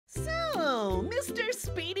So, Mr.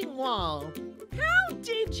 Speeding Wall, how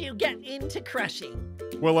did you get into crushing?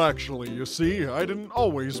 Well, actually, you see, I didn't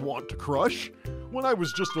always want to crush. When I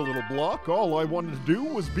was just a little block, all I wanted to do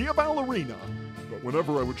was be a ballerina. But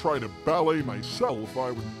whenever I would try to ballet myself,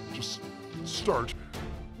 I would just start.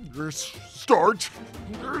 Crush!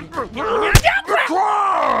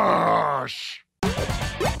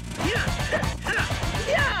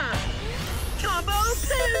 Yeah! Combo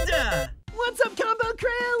Panda! What's up, Combo Crew?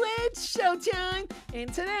 It's showtime!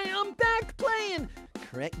 And today I'm back playing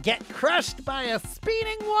Get Crushed by a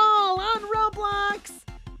Speeding Wall on Roblox!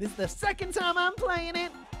 This is the second time I'm playing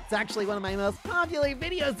it. It's actually one of my most popular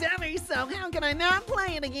videos ever, so how can I not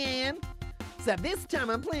play it again? Except this time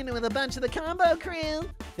I'm playing it with a bunch of the Combo Crew,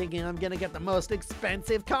 thinking I'm gonna get the most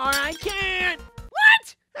expensive car I can!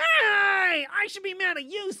 What? Hey! I should be mad at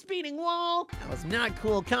you, Speeding Wall! That was not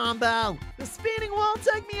cool, Combo. The Speeding Wall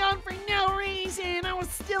took me out for no reason. I was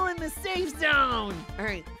still in the safe zone.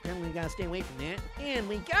 Alright, then we gotta stay away from that. And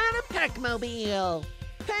we got a Peckmobile.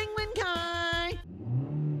 Penguin car.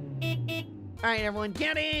 Alright, everyone,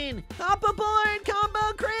 get in! Hop aboard,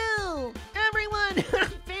 Combo Crew! Everyone,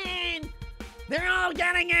 hop in! They're all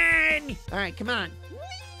getting in! Alright, come on.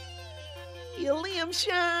 Whee! Liam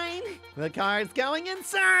Shine! The car's going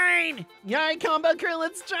inside! Alright, Combo Crew,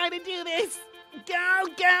 let's try to do this! Go,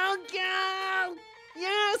 go, go!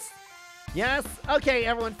 Yes! Yes! Okay,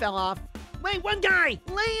 everyone fell off. Wait, one guy!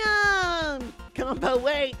 Liam! Combo,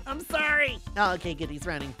 wait, I'm sorry! Oh, okay, good, he's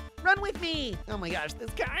running. Run with me! Oh my gosh,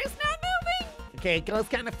 this car is not moving! Okay, it goes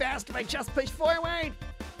kind of fast if I just push forward.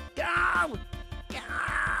 Go! Go!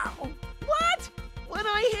 What? What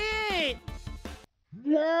I hit?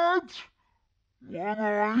 What I hit?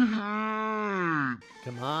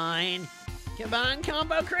 Come on. Come on,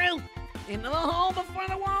 Combo Crew! Into the hole before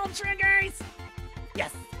the wall triggers!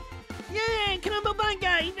 Yes! Yay, Combo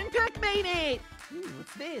Bunga! Even Peck made it!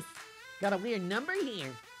 What's this? Got a weird number here.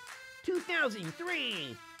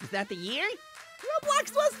 2003. Is that the year?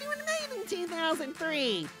 Roblox wasn't even made in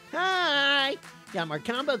 2003. Hi! Got more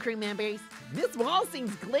Combo Crew members. This wall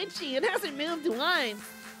seems glitchy. It hasn't moved once.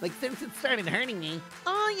 Like since it started hurting me.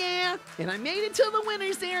 Oh yeah! And I made it to the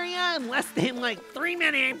winners area in less than like 3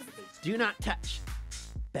 minutes. Do not touch.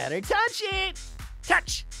 Better touch it!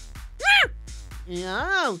 Touch! Ah!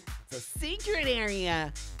 Oh, it's a secret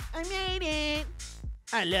area. I made it.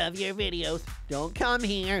 I love your videos. Don't come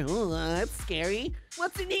here. Oh, that's scary.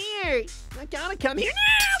 What's in here? I gotta come here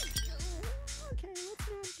now! Okay, let's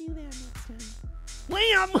not do that next time.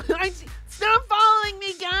 Liam, stop following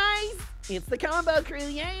me, guys! It's the Combo Crew,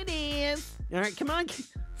 yeah it is. All right, come on.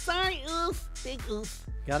 Sorry, oof, big oof.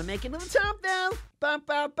 Gotta make it to the top, though. Bump,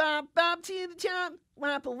 bump, bump, bump to the top.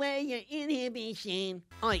 Wipe away your inhibition.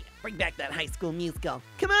 Oh yeah, bring back that High School Musical.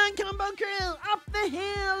 Come on, Combo Crew, up the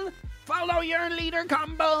hill. Follow your leader,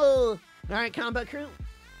 Combo. All right, Combo Crew.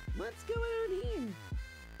 What's going on here?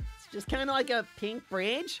 It's just kind of like a pink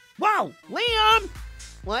bridge. Whoa, Liam!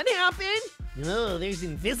 What happened? Oh, there's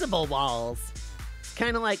invisible walls. It's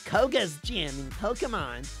kind of like Koga's gym in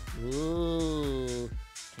Pokemon. Ooh.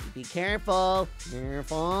 Okay, be careful.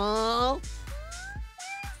 Careful.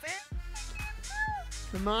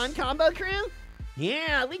 Come on, Combo Crew.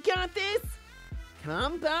 Yeah, we got this.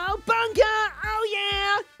 Combo Bunga! Oh,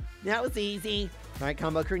 yeah! That was easy. All right,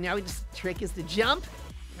 Combo Crew, now the trick is to jump.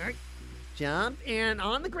 All right, jump, and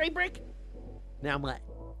on the gray brick. Now what?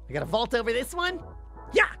 I gotta vault over this one?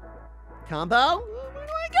 Yeah! Combo, where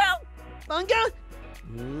do I go? Bunga?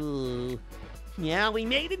 Ooh. Yeah, we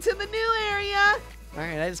made it to the new area. All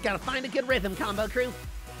right, I just gotta find a good rhythm, Combo Crew.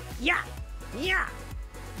 Yeah, yeah,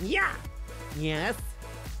 yeah. Yes,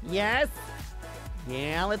 yes.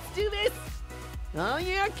 Yeah, let's do this. Oh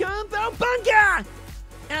yeah, Combo Bunga!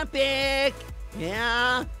 Epic!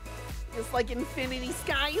 Yeah. It's like Infinity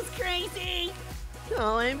Sky is crazy.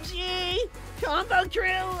 OMG! Combo Crew!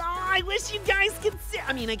 Oh, I wish you guys could see.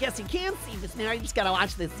 I mean, I guess you can see this now. You just gotta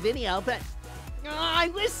watch this video, but oh, I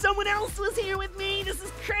wish someone else was here with me. This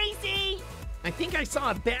is crazy. I think I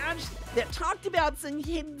saw a badge that talked about some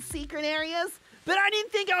hidden secret areas, but I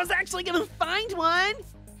didn't think I was actually gonna find one.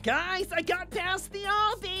 Guys, I got past the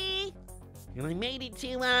obby, and I made it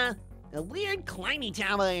to a weird climbing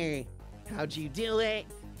tower. How'd you do it?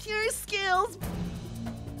 Pure skills.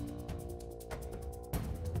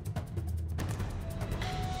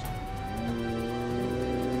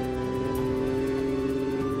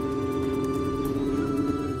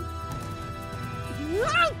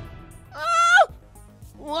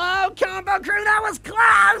 Whoa, Combo Crew, that was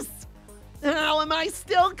close! How am I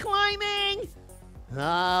still climbing?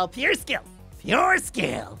 Oh, pure skill. Pure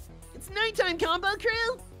skill. It's nighttime, Combo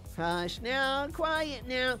Crew. Hush now, quiet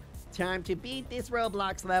now. Time to beat this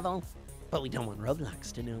Roblox level. But we don't want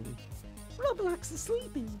Roblox to know. Roblox is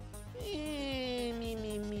sleeping. Me.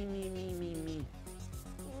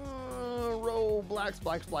 Roblox,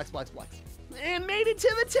 blocks. And made it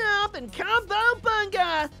to the top and combo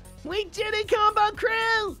bunga. We did it, combo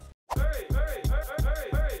crew. Hey.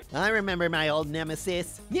 I remember my old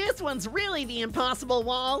nemesis. This one's really the impossible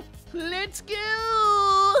wall. Let's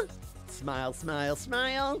go. Smile. No,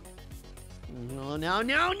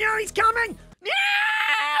 he's coming. No.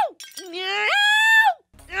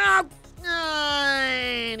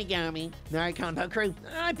 And he got me. All right, combo crew.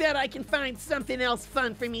 I bet I can find something else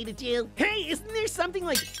fun for me to do. Hey, isn't there something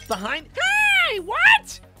like behind? Hey,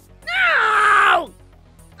 what? No!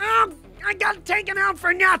 Oh, I got taken out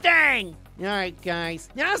for nothing. All right, guys.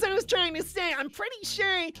 As I was trying to say, I'm pretty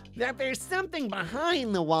sure that there's something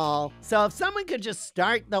behind the wall. So if someone could just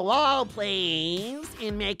start the wall, please,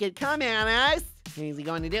 and make it come at us. Is he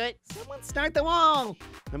going to do it? Someone start the wall.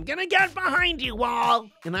 I'm gonna get behind you, wall.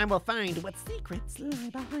 And I will find what secrets lie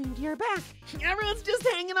behind your back. Everyone's just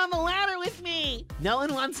hanging on the ladder with me. No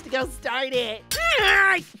one wants to go start it.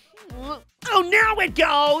 Oh, now it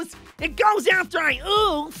goes. It goes after I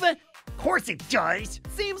oof. Of course it does.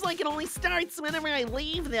 Seems like it only starts whenever I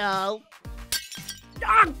leave, though.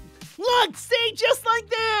 Ah, look, see, just like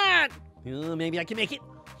that. Maybe I can make it.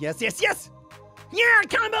 Yes. Yeah,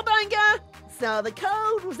 combo bunga. So the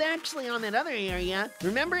code was actually on that other area.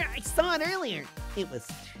 Remember, I saw it earlier. It was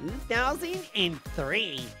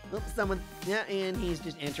 2003. Oops, yeah, and he's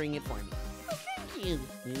just entering it for me. Oh, thank you.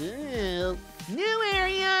 Ooh, new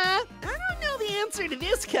area. I don't know the answer to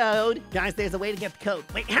this code. Guys, there's a way to get the code.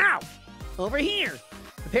 Wait, how? Over here.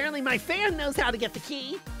 Apparently my fan knows how to get the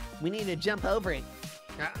key. We need to jump over it.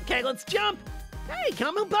 Okay, let's jump. Hey,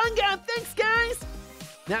 combo bunga. Thanks, guys.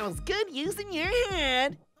 That was good using your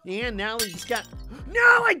head. And now we just got... No,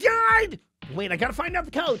 I died! Wait, I gotta find out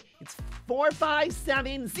the code. It's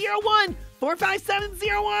 45701.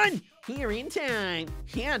 45701. Here in time.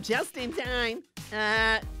 Yeah, just in time.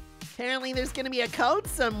 Apparently there's gonna be a code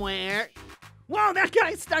somewhere. Whoa, that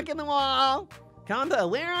guy's stuck in the wall. Combo,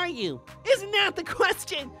 where are you? Isn't that the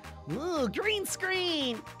question? Ooh, green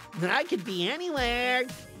screen. I could be anywhere.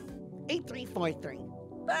 8343.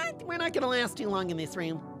 But we're not gonna last too long in this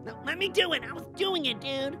room. No, let me do it. I was doing it,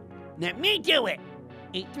 dude. Let me do it.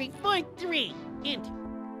 8343. Int.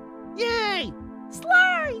 Yay!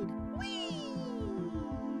 Slide! Whee!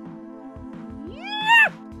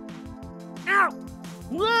 Yeah! Ow!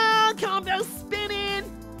 Whoa! Combo spinning!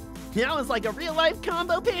 That was like a real-life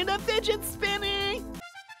combo panda fidget spinning!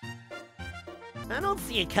 I don't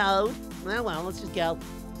see a code. Oh well, let's just go.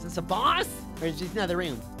 Is this a boss? Or is this another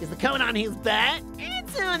room? Is the code on his butt?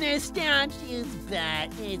 It's on his statue's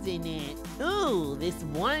butt, isn't it? Ooh, this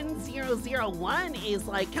 1001 is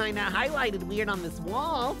like kind of highlighted weird on this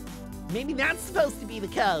wall. Maybe that's supposed to be the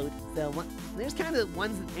code. So there's kind of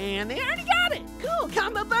ones, and they already got it. Cool,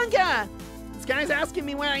 combo bunga. This guy's asking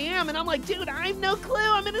me where I am, and I'm like, dude, I have no clue.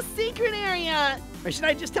 I'm in a secret area. Or should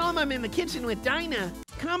I just tell him I'm in the kitchen with Dinah?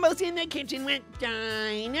 Combo's in the kitchen with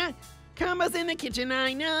Dinah. Combo's in the kitchen,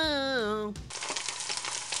 I know.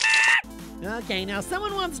 Okay, now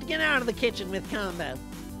someone wants to get out of the kitchen with Combo.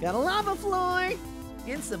 Got a lava floor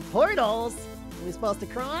and some portals. Are we supposed to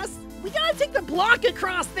cross? We gotta take the block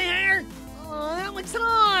across there. Oh, that looks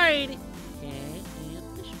hard. Okay,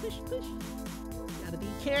 and push. Gotta be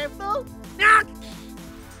careful. Ah!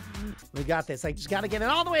 We got this. I just gotta get it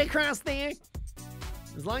all the way across there.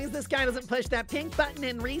 As long as this guy doesn't push that pink button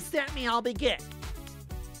and reset me, I'll be good.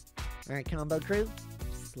 All right, combo crew.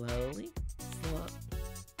 Slowly.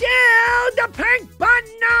 Down the pink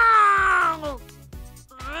button now!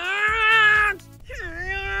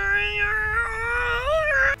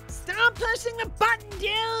 Stop pushing the button,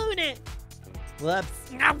 dude!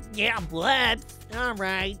 Whoops. Oh, yeah, whoops. All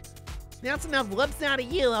right. That's enough whoops out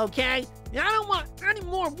of you, okay? I don't want any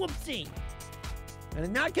more whoopsie. I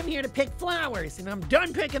did not come here to pick flowers, and I'm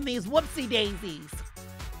done picking these whoopsie daisies.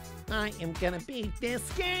 I am gonna beat this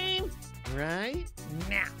game right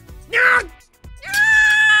now. No! No!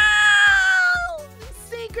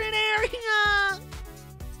 Secret area!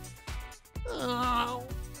 Oh,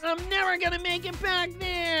 I'm never gonna make it back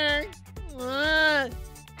there.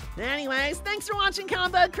 Anyways, thanks for watching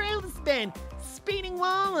Combo Crew. This has been Speeding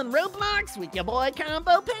Wall and Roblox with your boy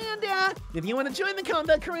Combo Panda. If you want to join the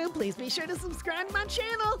Combo Crew, please be sure to subscribe to my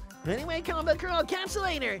channel. Anyway, Combo Crew, I'll catch you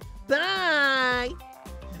later. Bye!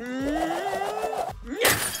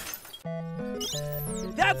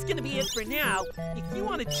 That's gonna be it for now. If you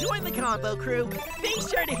want to join the Combo Crew, be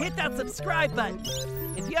sure to hit that subscribe button.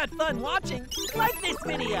 If you had fun watching, like this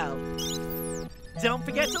video. Don't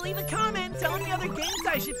forget to leave a comment telling me other games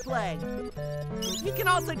I should play. You can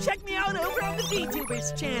also check me out over on the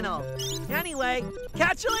VTubers channel. Anyway,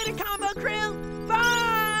 catch you later, Combo Crew.